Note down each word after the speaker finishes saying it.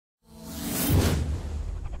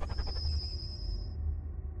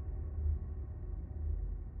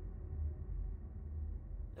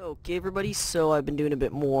Okay, everybody, so I've been doing a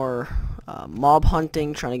bit more mob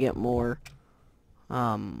hunting, trying to get more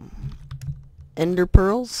ender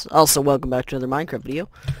pearls. Also, welcome back to another Minecraft video.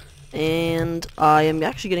 And I am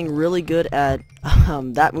actually getting really good at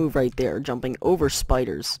that move right there, jumping over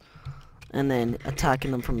spiders and then attacking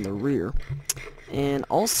them from the rear. And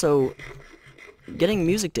also getting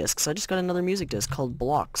music discs. I just got another music disc called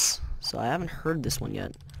Blocks. So I haven't heard this one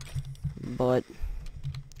yet, but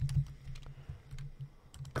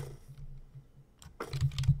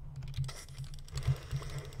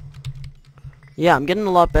yeah, I'm getting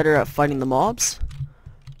a lot better at fighting the mobs,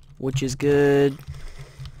 which is good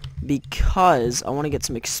because I want to get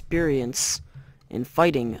some experience in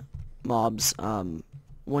fighting mobs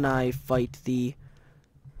when I fight the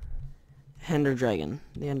Ender Dragon.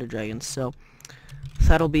 So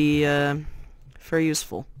that'll be very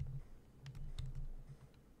useful.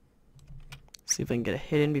 See if I can get a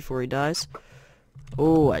hit in before he dies.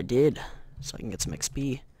 Oh, I did, so I can get some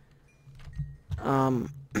XP.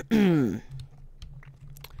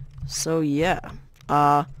 So yeah.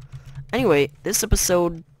 Anyway, this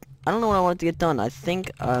episode, I don't know what I wanted to get done. I think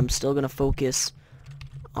I'm still gonna focus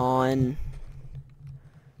on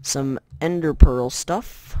some ender pearl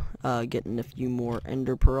stuff. Getting a few more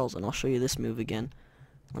ender pearls, and I'll show you this move again.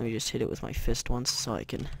 Let me just hit it with my fist once so I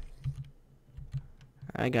can...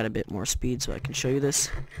 I got a bit more speed so I can show you this.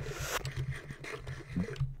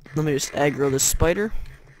 Let me just aggro this spider.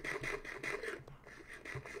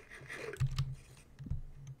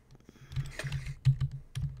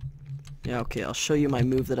 Yeah, okay, I'll show you my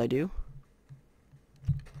move that I do.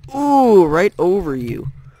 Ooh, right over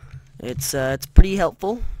you. It's pretty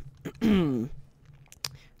helpful. Probably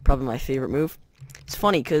my favorite move. It's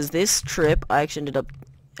funny because this trip I actually ended up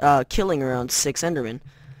killing around 6 Endermen.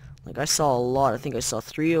 Like, I saw a lot. I think I saw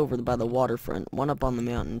 3 over by the waterfront, 1 up on the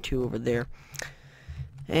mountain, 2 over there,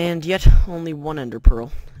 and yet only 1 Ender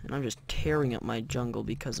Pearl. And I'm just tearing up my jungle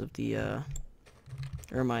because of the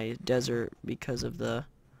or my desert because of the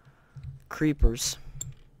creepers.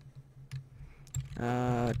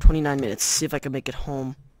 29 minutes. See if I can make it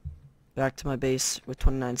home back to my base with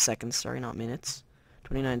 29 seconds. Sorry, not minutes.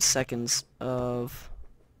 29 seconds of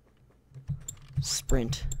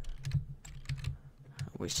sprint.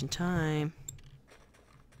 Wasting time.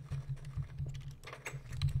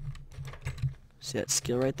 See that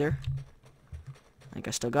skill right there? I think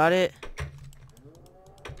I still got it.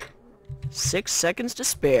 6 seconds to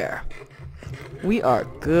spare. We are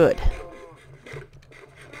good.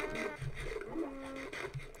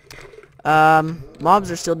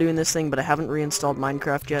 Mobs are still doing this thing, but I haven't reinstalled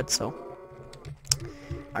Minecraft yet, so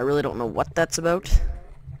I really don't know what that's about.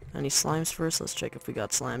 Any slimes first? Let's check if we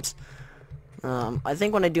got slimes. I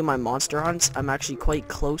think when I do my monster hunts, I'm actually quite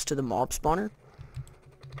close to the mob spawner.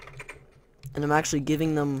 And I'm actually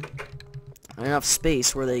giving them enough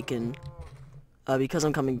space where they can, because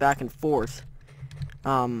I'm coming back and forth,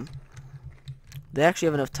 they actually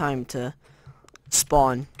have enough time to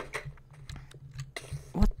spawn.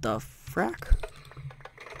 What the frack?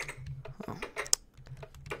 Oh.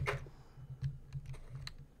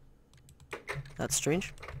 That's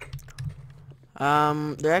strange.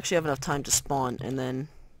 They actually have enough time to spawn, and then,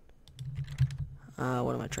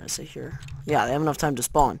 what am I trying to say here? Yeah, they have enough time to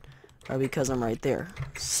spawn, because I'm right there.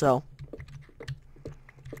 So,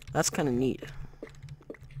 that's kind of neat.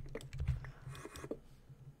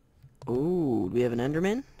 Ooh, do we have an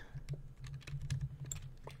Enderman?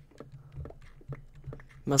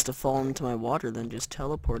 Must have fallen into my water, then just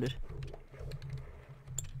teleported.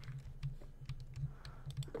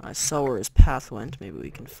 I saw where his path went. Maybe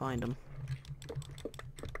we can find him.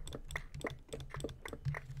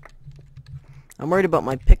 I'm worried about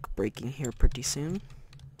my pick breaking here pretty soon.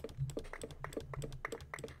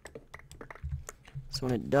 So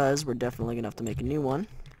when it does, we're definitely gonna have to make a new one.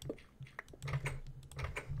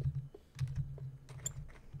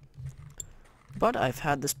 But I've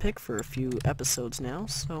had this pick for a few episodes now,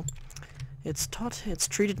 so it's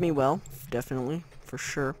treated me well, definitely, for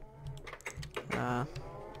sure.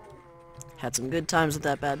 Had some good times with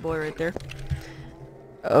that bad boy right there.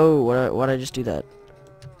 Oh, why'd I just do that?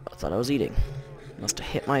 I thought I was eating. Must have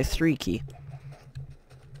hit my 3 key.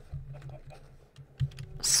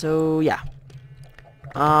 So, yeah.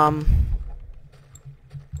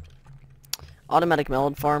 Automatic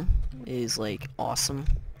melon farm is, like, awesome.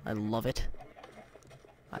 I love it.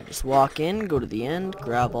 I just walk in, go to the end,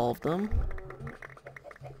 grab all of them,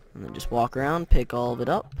 and then just walk around, pick all of it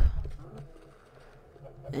up,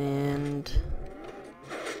 and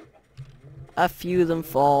a few of them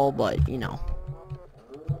fall, but, you know.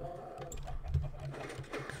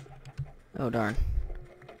 Oh, darn.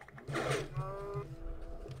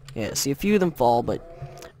 Yeah, see a few of them fall, but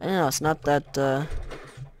I don't know, it's not that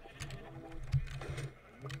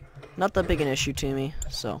big an issue to me,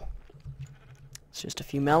 so it's just a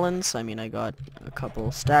few melons. I mean, I got a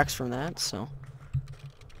couple stacks from that, so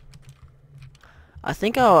I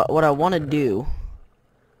think what I want to do,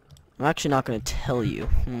 I'm actually not going to tell you.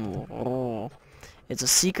 It's a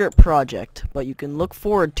secret project, but you can look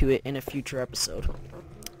forward to it in a future episode.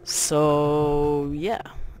 So, yeah.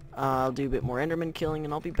 I'll do a bit more Enderman killing,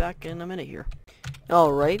 and I'll be back in a minute here.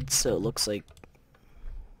 Alright, so it looks like...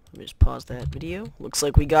 Let me just pause that video. Looks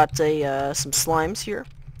like we got some slimes here.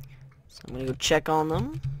 So I'm gonna go check on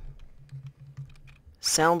them.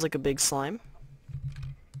 Sounds like a big slime.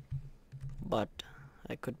 But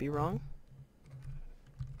I could be wrong.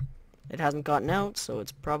 It hasn't gotten out, so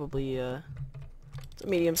it's probably it's a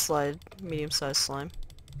medium-sized slime.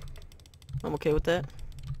 I'm okay with that.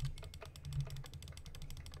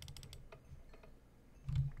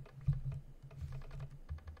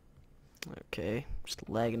 Okay, just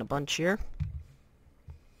lagging a bunch here.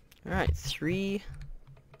 Alright, 3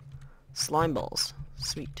 slime balls.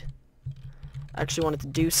 Sweet. I actually wanted to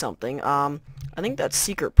do something. I think that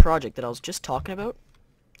secret project that I was just talking about,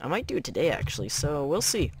 I might do it today actually, so we'll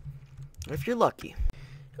see. If you're lucky.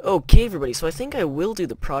 Okay, everybody, so I think I will do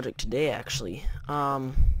the project today actually.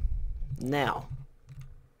 Now,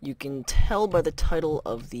 you can tell by the title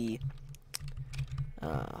of the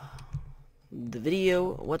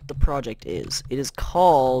video what the project is. It is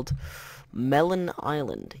called Melon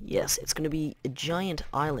Island. Yes, it's going to be a giant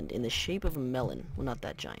island in the shape of a melon. Well, not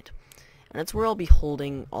that giant. And it's where I'll be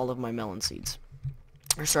holding all of my melon seeds.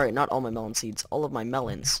 Or sorry, not all my melon seeds, all of my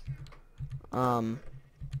melons.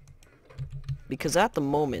 Because at the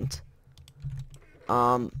moment,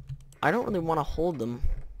 I don't really want to hold them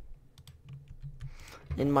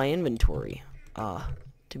in my inventory,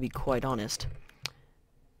 to be quite honest.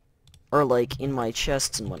 Or like in my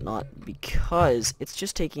chests and whatnot, because it's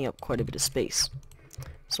just taking up quite a bit of space.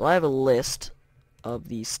 So I have a list of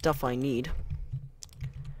the stuff I need,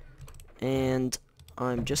 and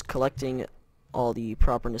I'm just collecting all the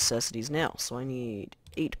proper necessities now. So I need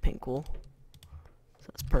 8 pink wool, so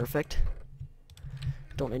that's perfect.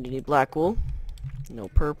 Don't need any black wool, no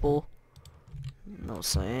purple, no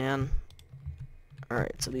cyan.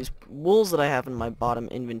 Alright, so these wools that I have in my bottom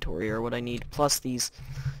inventory are what I need, plus these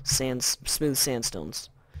smooth sandstones.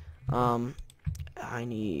 I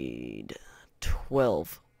need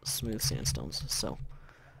 12 smooth sandstones, so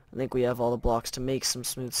I think we have all the blocks to make some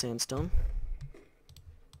smooth sandstone.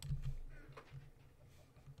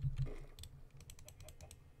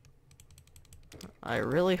 I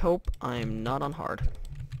really hope I'm not on hard.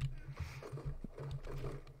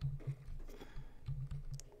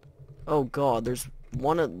 Oh god, there's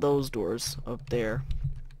one of those doors up there.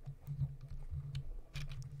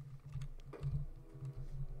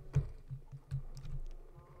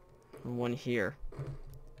 And one here.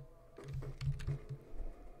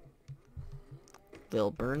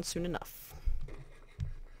 They'll burn soon enough.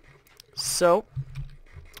 So,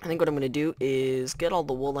 I think what I'm going to do is get all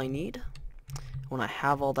the wool I need. When I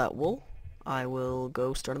have all that wool, I will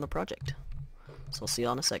go start on the project. So I'll see you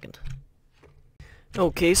all in a second.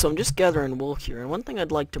 Okay, so I'm just gathering wool here, and one thing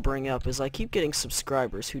I'd like to bring up is I keep getting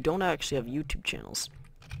subscribers who don't actually have YouTube channels.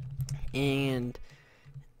 And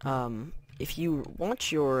if you want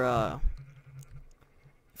your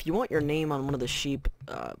name on one of the sheep,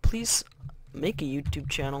 please make a YouTube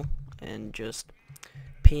channel and just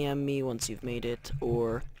PM me once you've made it,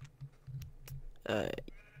 or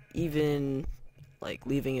even like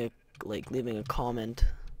leaving a comment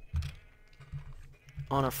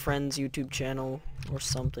on a friend's YouTube channel or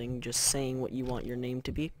something, just saying what you want your name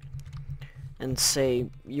to be, and say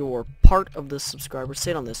you're part of the subscribers.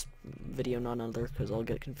 Say it on this video, not another, because I'll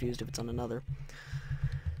get confused if it's on another.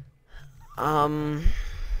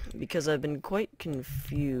 Because I've been quite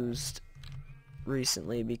confused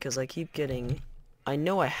recently, because I keep getting, I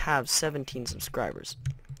know I have 17 subscribers,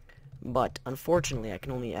 but unfortunately I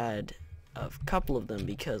can only add a couple of them,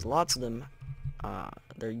 because lots of them,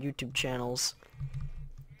 their YouTube channels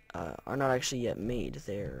are not actually yet made.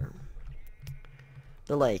 They're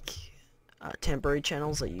like temporary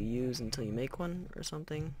channels that you use until you make one or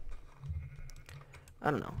something.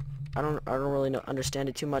 I don't know. I don't really understand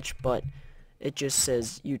it too much, but it just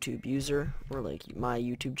says YouTube user, or like my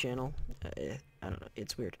YouTube channel. I don't know.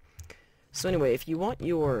 It's weird. So anyway, if you want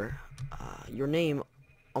your name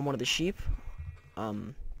on one of the sheep,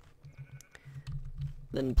 then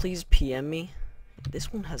please PM me.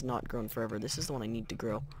 This one has not grown forever. This is the one I need to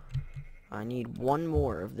grow. I need one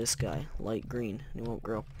more of this guy, light green, and it won't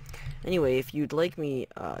grow. Anyway, if you'd like me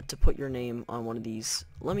to put your name on one of these,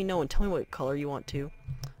 let me know and tell me what color you want to.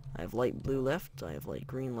 I have light blue left, I have light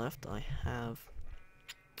green left, I have...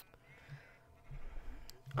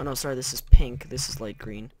 Oh no, sorry, this is pink, this is light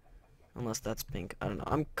green. Unless that's pink, I don't know.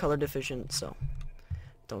 I'm color deficient, so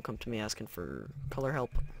don't come to me asking for color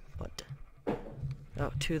help, but...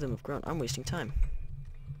 Oh, 2 of them have grown. I'm wasting time.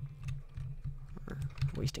 Or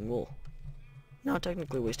wasting wool. Not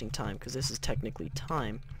technically wasting time, because this is technically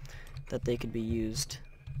time that they could be used,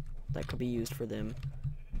 that could be used for them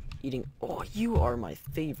eating. Oh, you are my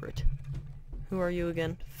favorite. Who are you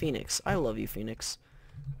again? Phoenix. I love you, Phoenix.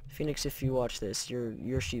 Phoenix, if you watch this,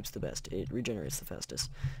 your sheep's the best. It regenerates the fastest.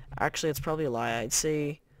 Actually, it's probably a lie. I'd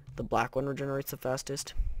say the black one regenerates the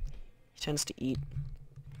fastest. He tends to eat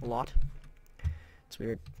a lot. It's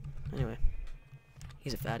weird. Anyway,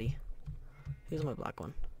 he's a fatty. He's my black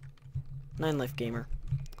one. 9 Life Gamer.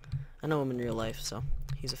 I know him in real life, so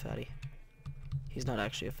he's a fatty. He's not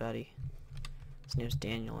actually a fatty. His name's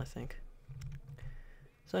Daniel, I think.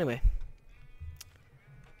 So anyway,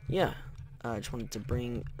 yeah, I just wanted to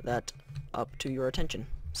bring that up to your attention.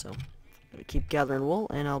 So, I'm gonna keep gathering wool,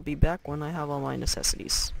 and I'll be back when I have all my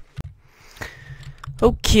necessities.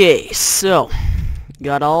 Okay, so,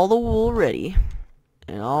 got all the wool ready,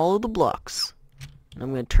 and all of the blocks. And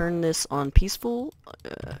I'm going to turn this on peaceful,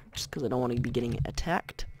 just because I don't want to be getting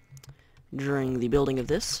attacked during the building of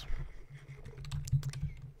this.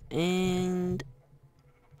 And,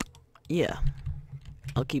 yeah,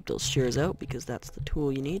 I'll keep those shears out, because that's the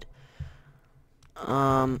tool you need.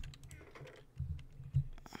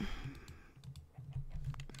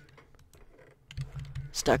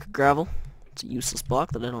 Stack of gravel. It's a useless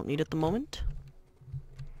block that I don't need at the moment.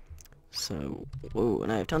 So, whoa,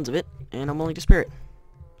 and I have tons of it, and I'm willing to spare it.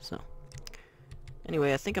 So,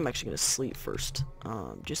 anyway, I think I'm actually going to sleep first,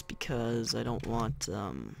 just because I don't want,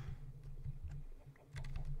 I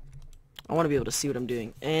want to be able to see what I'm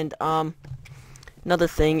doing. And, another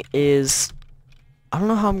thing is, I don't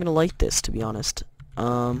know how I'm going to light this, to be honest.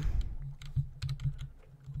 I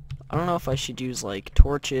don't know if I should use, like,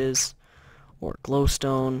 torches, or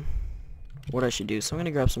glowstone, what I should do. So I'm going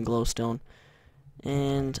to grab some glowstone,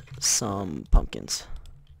 and some pumpkins.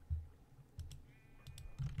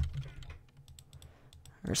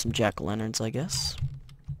 Or some jack-o'-lanterns, I guess.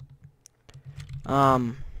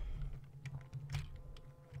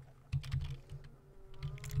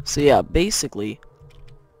 So yeah, basically,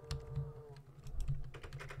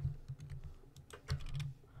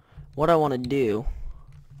 what I want to do...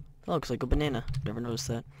 Oh, looks like a banana. Never noticed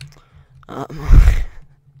that.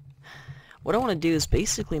 What I want to do is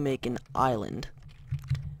basically make an island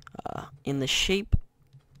in the shape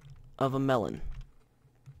of a melon.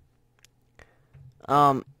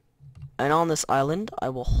 And on this island, I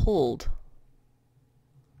will hold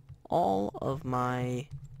all of my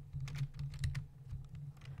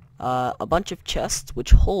a bunch of chests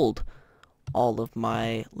which hold all of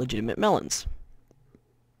my legitimate melons.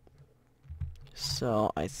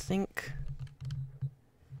 So I think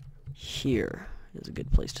here is a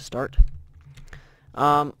good place to start.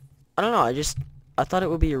 I don't know, I thought it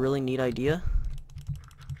would be a really neat idea.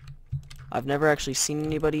 I've never actually seen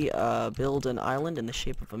anybody build an island in the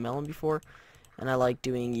shape of a melon before, and I like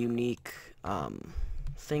doing unique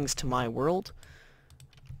things to my world.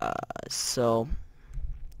 So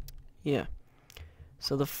yeah.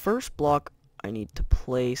 So the first block I need to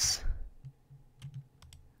place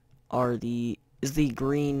is the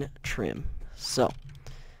green trim. So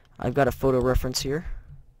I've got a photo reference here.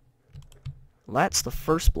 That's the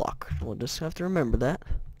first block. We'll just have to remember that.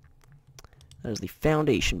 That is the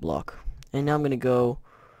foundation block. And now I'm going to go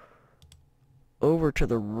over to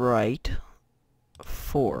the right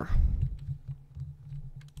 4.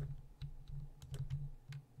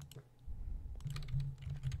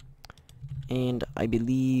 And I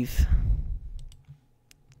believe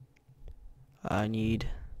I need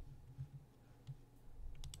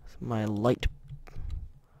my light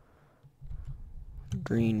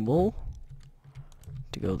green wool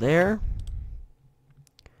to go there,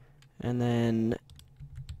 and then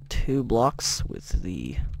 2 blocks with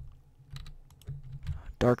the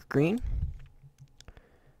dark green.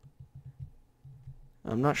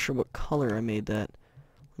 I'm not sure what color I made that.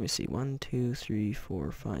 Let me see, 1, 2, 3,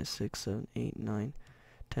 4, 5, 6, 7, 8, 9,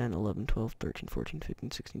 10, 11, 12, 13, 14,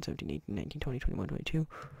 15, 16, 17, 18, 19, 20, 21, 22.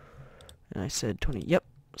 And I said 20, yep.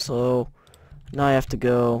 So now I have to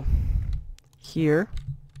go here,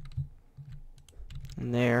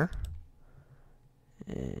 and there,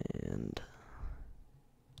 and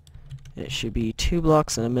it should be 2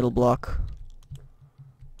 blocks and a middle block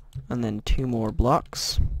and then 2 more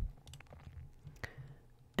blocks,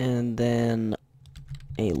 and then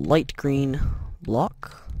a light green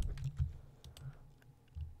block,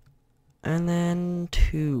 and then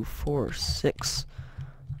 2, 4, 6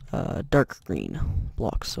 dark green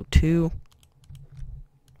blocks. So 2,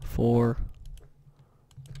 4,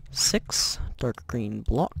 6 dark green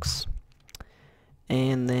blocks,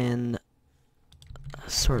 and then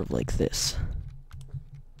sort of like this.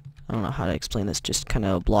 I don't know how to explain this, just kind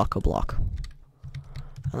of block a block.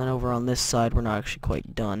 And then over on this side, we're not actually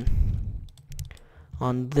quite done.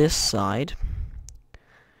 On this side,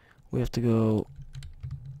 we have to go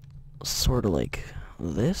sort of like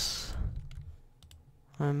this,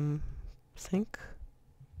 I think.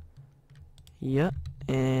 Yeah,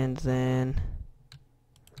 and then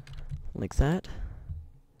like that.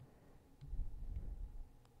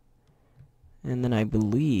 And then I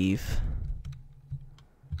believe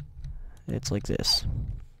it's like this.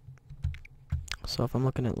 So if I'm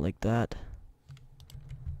looking at it like that,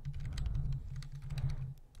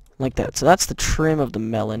 so that's the trim of the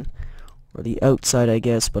melon, or the outside, I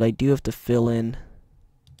guess, but I do have to fill in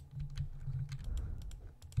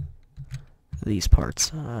these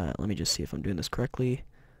parts. Let me just see if I'm doing this correctly.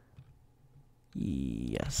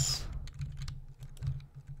 Yes.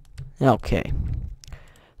 Okay.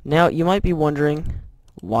 Now, you might be wondering,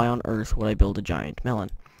 why on earth would I build a giant melon?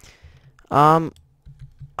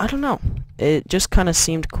 I don't know. It just kind of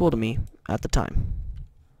seemed cool to me at the time.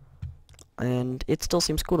 And it still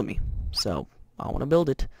seems cool to me. So, I want to build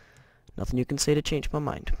it. Nothing you can say to change my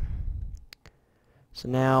mind. So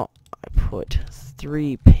now, I put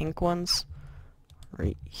 3 pink ones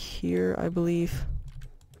right here, I believe.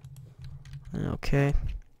 Okay.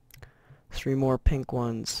 3 more pink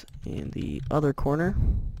ones in the other corner.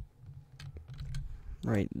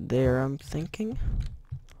 Right there, I'm thinking.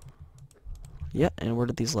 Yeah, and where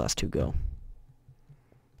did these last 2 go?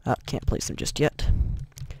 Can't place them just yet.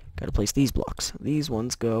 Gotta place these blocks. These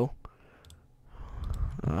ones go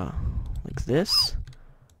like this.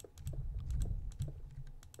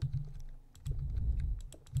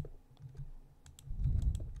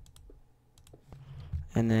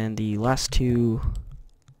 And then the last 2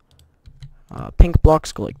 pink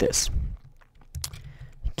blocks go like this.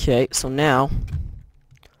 Okay, so now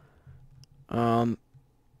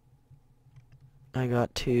I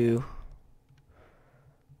got to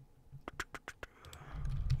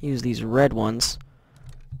use these red ones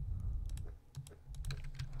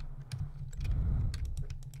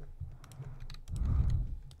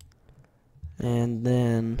and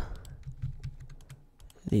then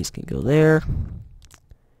these can go there.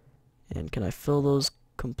 And can I fill those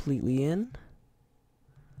completely in?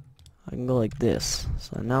 I can go like this.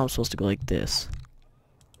 So now I'm supposed to go like this.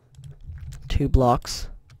 2 blocks.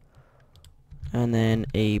 And then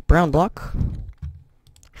a brown block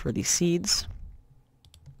for the seeds.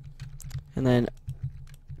 And then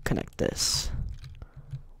connect this.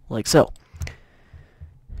 Like so.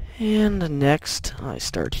 And next, I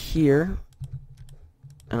start here.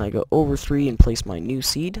 And I go over 3 and place my new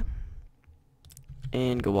seed.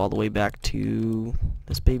 And go all the way back to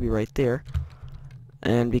this baby right there.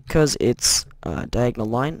 And because it's a diagonal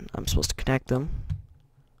line, I'm supposed to connect them.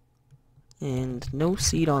 And no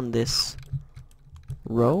seed on this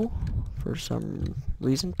row for some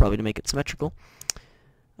reason, probably to make it symmetrical.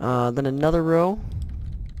 Then another row.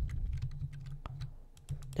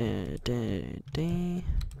 And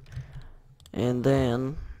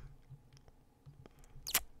then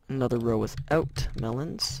another row without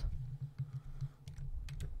melons.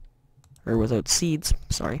 Or without seeds,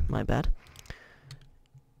 sorry, my bad.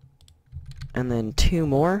 And then 2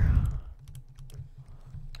 more.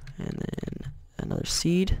 And then another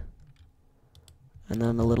seed. And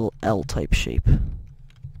then a little L-type shape.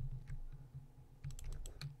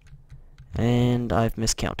 And I've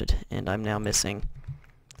miscounted, and I'm now missing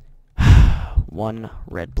 1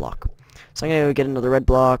 red block. So I'm gonna go get another red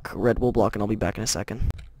block, red wool block, and I'll be back in a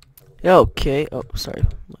second. Okay, oh, sorry,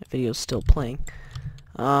 my video's still playing.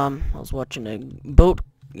 I was watching a boat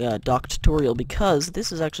dock tutorial because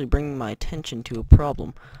this is actually bringing my attention to a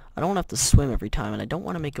problem. I don't want to have to swim every time, and I don't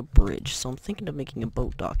want to make a bridge, so I'm thinking of making a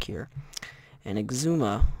boat dock here. And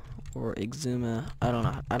Exuma, or Exuma, I don't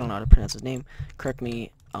know how to pronounce his name, correct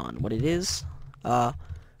me on what it is,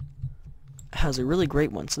 has a really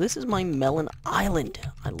great one. So this is my melon island.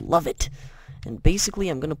 I love it. And basically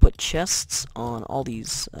I'm going to put chests on all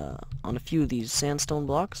these, on a few of these sandstone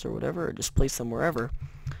blocks or whatever, or just place them wherever.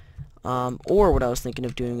 Or what I was thinking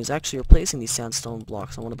of doing is actually replacing these sandstone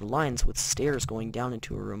blocks on one of the lines with stairs going down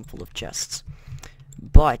into a room full of chests.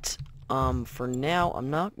 But, for now,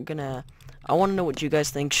 I'm not gonna I want to know what you guys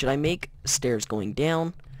think. Should I make stairs going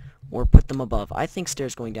down or put them above? I think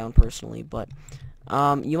stairs going down personally, but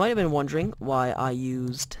you might have been wondering why I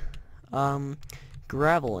used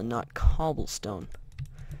gravel and not cobblestone,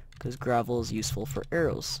 because gravel is useful for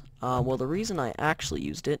arrows. Well, the reason I actually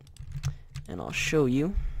used it, and I'll show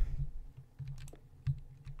you,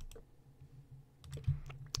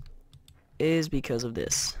 is because of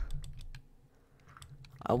this.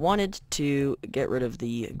 I wanted to get rid of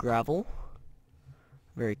the gravel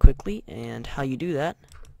very quickly, and how you do that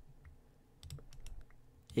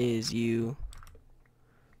is you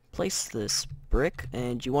place this brick,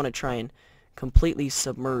 and you want to try and completely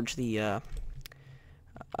submerge the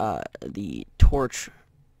torch.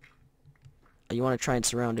 You want to try and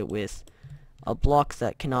surround it with a block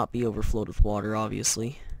that cannot be overflowed with water,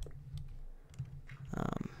 obviously.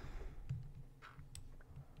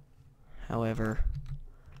 However,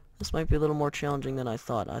 this might be a little more challenging than I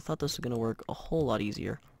thought. I thought this was going to work a whole lot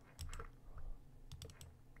easier.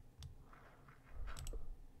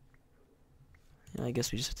 And I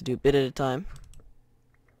guess we just have to do a bit at a time.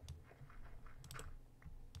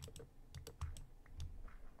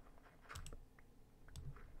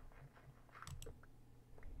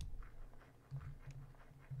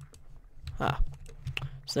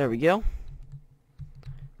 So there we go.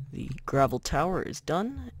 The gravel tower is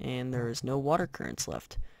done, and there is no water currents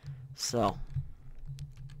left. So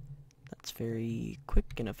that's very quick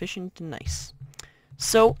and efficient and nice.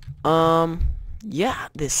 So, yeah,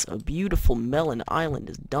 this beautiful Melon Island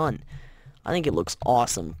is done. I think it looks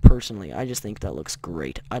awesome, personally. I just think that looks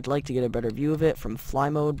great. I'd like to get a better view of it from fly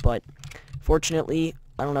mode, but fortunately,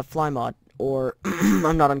 I don't have fly mod, or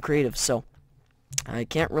I'm not on creative, so I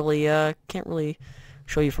can't really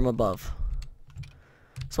show you from above.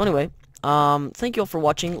 So anyway, thank you all for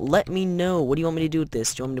watching. Let me know, what do you want me to do with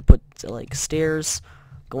this? Do you want me to put, like, stairs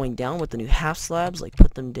going down with the new half slabs? Like,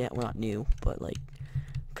 put them down, well, not new, but, like,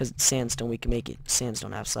 because it's sandstone, we can make it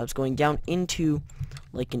sandstone half slabs, going down into,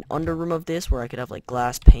 like, an under room of this, where I could have, like,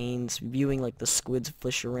 glass panes, viewing, like, the squids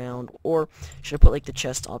fish around, or should I put, like, the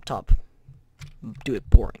chest up top? Do it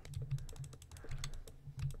boring.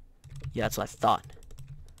 Yeah, that's what I thought.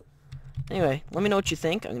 Anyway, let me know what you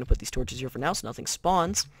think. I'm going to put these torches here for now so nothing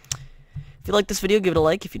spawns. If you like this video, give it a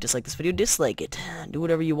like. If you dislike this video, dislike it. Do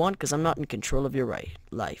whatever you want, because I'm not in control of your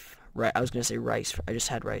life. Right, I was going to say rice. I just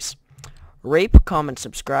had rice. Rape, comment,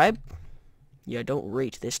 subscribe. Yeah, don't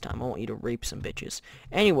rate this time. I want you to rape some bitches.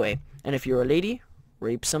 Anyway, and if you're a lady,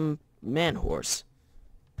 rape some man horse.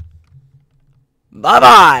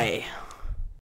 Bye-bye!